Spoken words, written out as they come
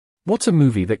What's a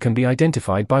movie that can be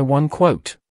identified by one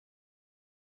quote?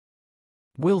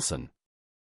 Wilson.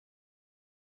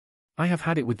 I have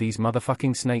had it with these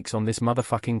motherfucking snakes on this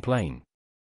motherfucking plane.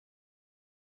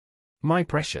 My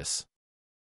precious.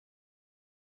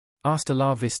 Hasta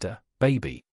la vista,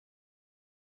 baby.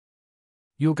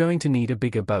 You're going to need a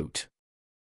bigger boat.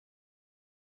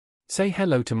 Say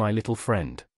hello to my little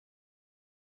friend.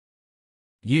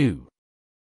 You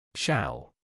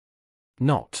shall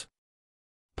not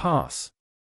pass.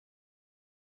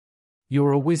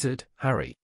 You're a wizard,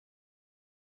 Harry.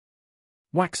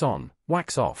 Wax on,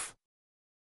 wax off.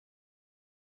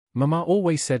 Mama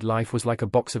always said life was like a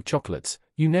box of chocolates,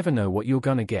 you never know what you're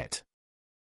gonna get.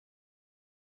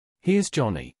 Here's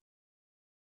Johnny.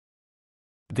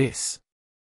 This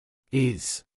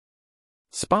is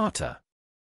Sparta.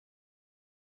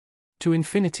 To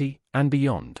infinity and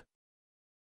beyond.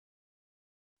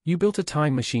 You built a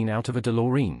time machine out of a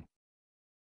DeLorean.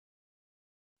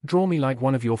 Draw me like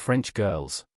one of your French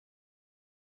girls.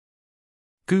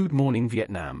 Good morning,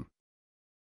 Vietnam.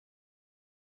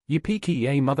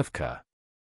 Yippee-ki-yay, motherfucker.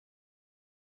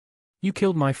 You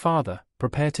killed my father,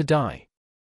 prepare to die.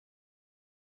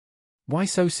 Why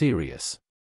so serious?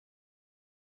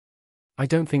 I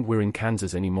don't think we're in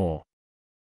Kansas anymore.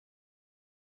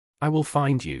 I will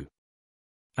find you.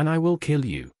 And I will kill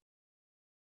you.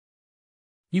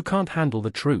 You can't handle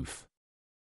the truth.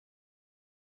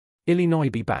 Illinois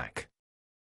be back.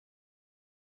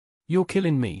 You're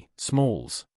killing me,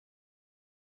 Smalls.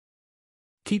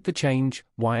 Keep the change,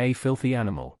 YA filthy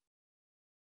animal.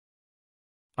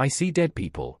 I see dead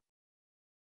people.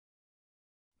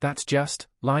 That's just,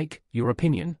 like, your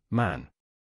opinion, man.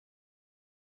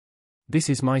 This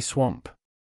is my swamp.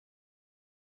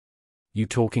 You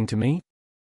talking to me?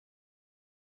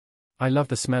 I love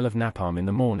the smell of napalm in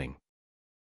the morning.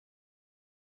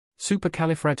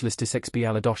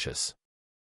 Supercalifragilisticexpialidocious.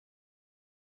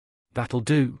 That'll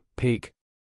do, pig.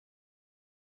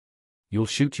 You'll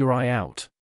shoot your eye out.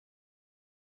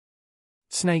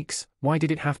 Snakes, why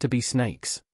did it have to be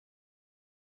snakes?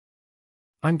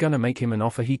 I'm gonna make him an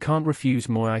offer he can't refuse.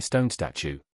 Moai stone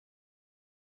statue.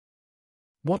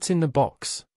 What's in the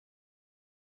box?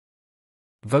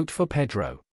 Vote for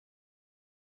Pedro.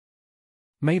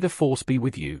 May the force be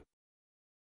with you.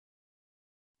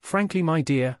 Frankly, my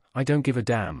dear, I don't give a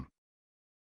damn.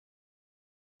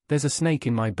 There's a snake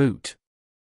in my boot.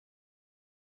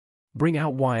 Bring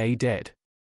out YA dead.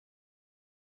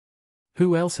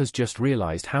 Who else has just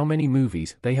realized how many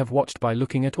movies they have watched by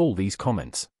looking at all these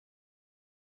comments?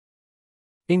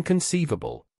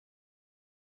 Inconceivable.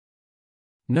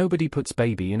 Nobody puts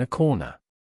baby in a corner.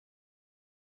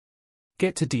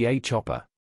 Get to DA Chopper.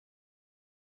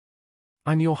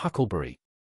 I'm your Huckleberry.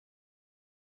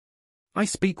 I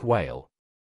speak whale.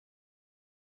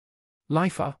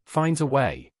 Lifer finds a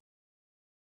way.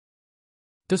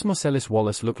 Does Marcellus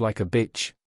Wallace look like a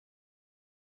bitch?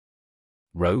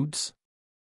 Roads?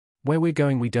 Where we're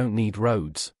going we don't need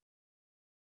roads.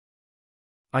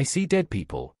 I see dead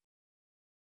people.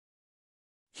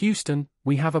 Houston,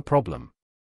 we have a problem.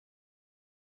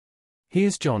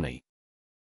 Here's Johnny.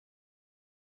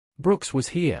 Brooks was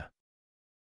here.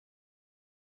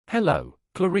 Hello,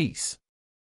 Clarice.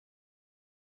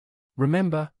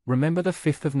 Remember the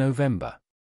 5th of November.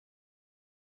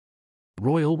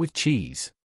 Royal with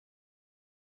cheese.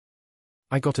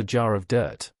 I got a jar of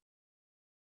dirt.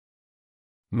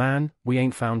 Man, we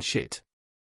ain't found shit.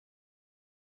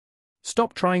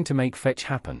 Stop trying to make fetch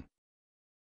happen.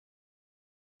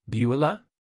 Beulah?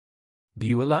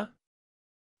 Beulah?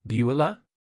 Beulah?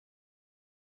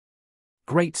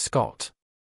 Great Scott.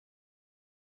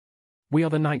 We are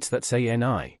the knights that say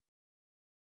N.I.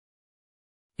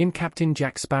 In Captain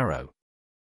Jack Sparrow.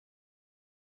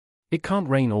 It can't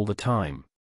rain all the time.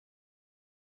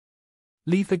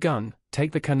 Leave the gun,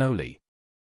 take the cannoli.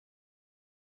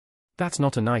 That's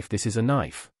not a knife, this is a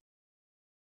knife.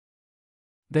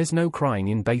 There's no crying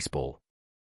in baseball.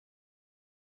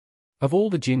 Of all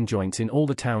the gin joints in all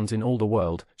the towns in all the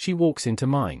world, she walks into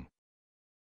mine.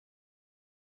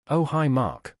 Oh hi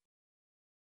Mark.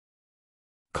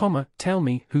 Tell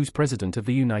me, who's President of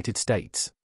the United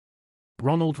States?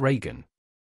 Ronald Reagan.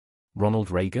 Ronald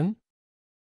Reagan?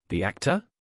 The actor?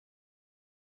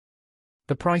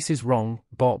 The price is wrong,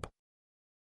 Bob.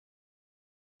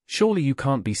 Surely you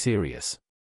can't be serious.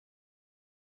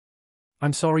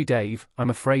 I'm sorry Dave, I'm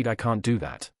afraid I can't do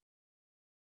that.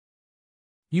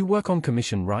 You work on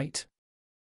commission, right?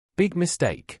 Big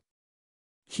mistake.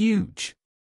 Huge.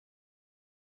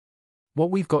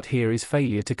 What we've got here is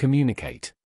failure to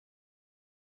communicate.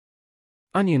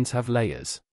 Onions have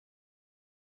layers.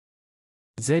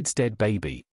 Zed's dead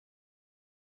baby.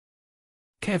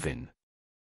 Kevin.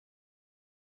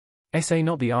 SA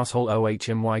not the asshole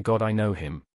OHMY God I know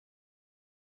him.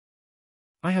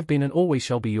 I have been and always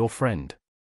shall be your friend.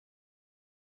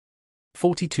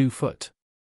 42 foot.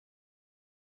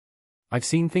 I've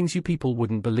seen things you people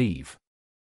wouldn't believe.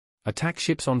 Attack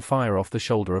ships on fire off the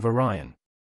shoulder of Orion.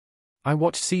 I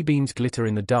watched C-beams glitter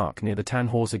in the dark near the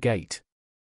Tannhauser Gate.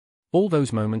 All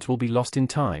those moments will be lost in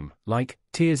time, like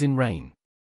tears in rain.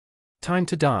 Time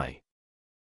to die.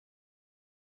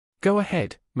 Go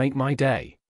ahead, make my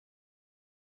day.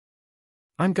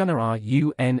 I'm gonna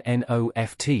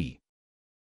RUNNOFT.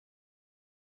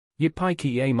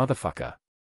 Yippee motherfucker.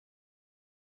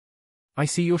 I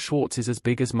see your Schwartz is as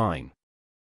big as mine.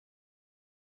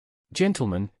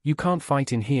 Gentlemen, you can't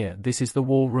fight in here, this is the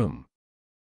war room.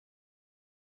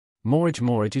 Morage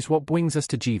is what brings us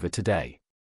to Jiva today.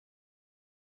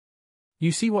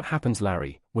 You see what happens,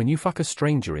 Larry, when you fuck a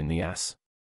stranger in the ass?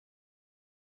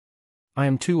 I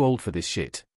am too old for this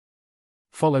shit.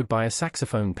 Followed by a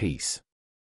saxophone piece.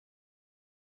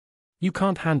 You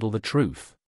can't handle the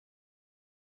truth.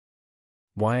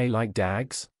 Why like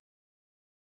Dags?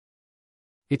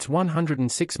 It's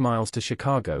 106 miles to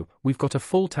Chicago, we've got a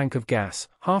full tank of gas,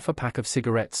 half a pack of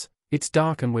cigarettes, it's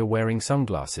dark and we're wearing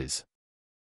sunglasses.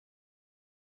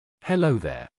 Hello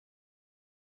there.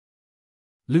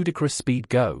 Ludicrous speed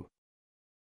go.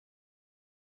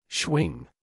 Schwing.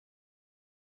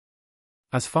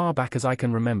 As far back as I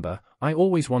can remember, I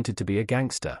always wanted to be a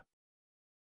gangster.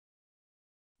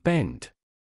 Bend.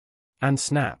 And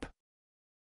snap.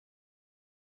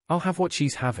 I'll have what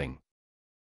she's having.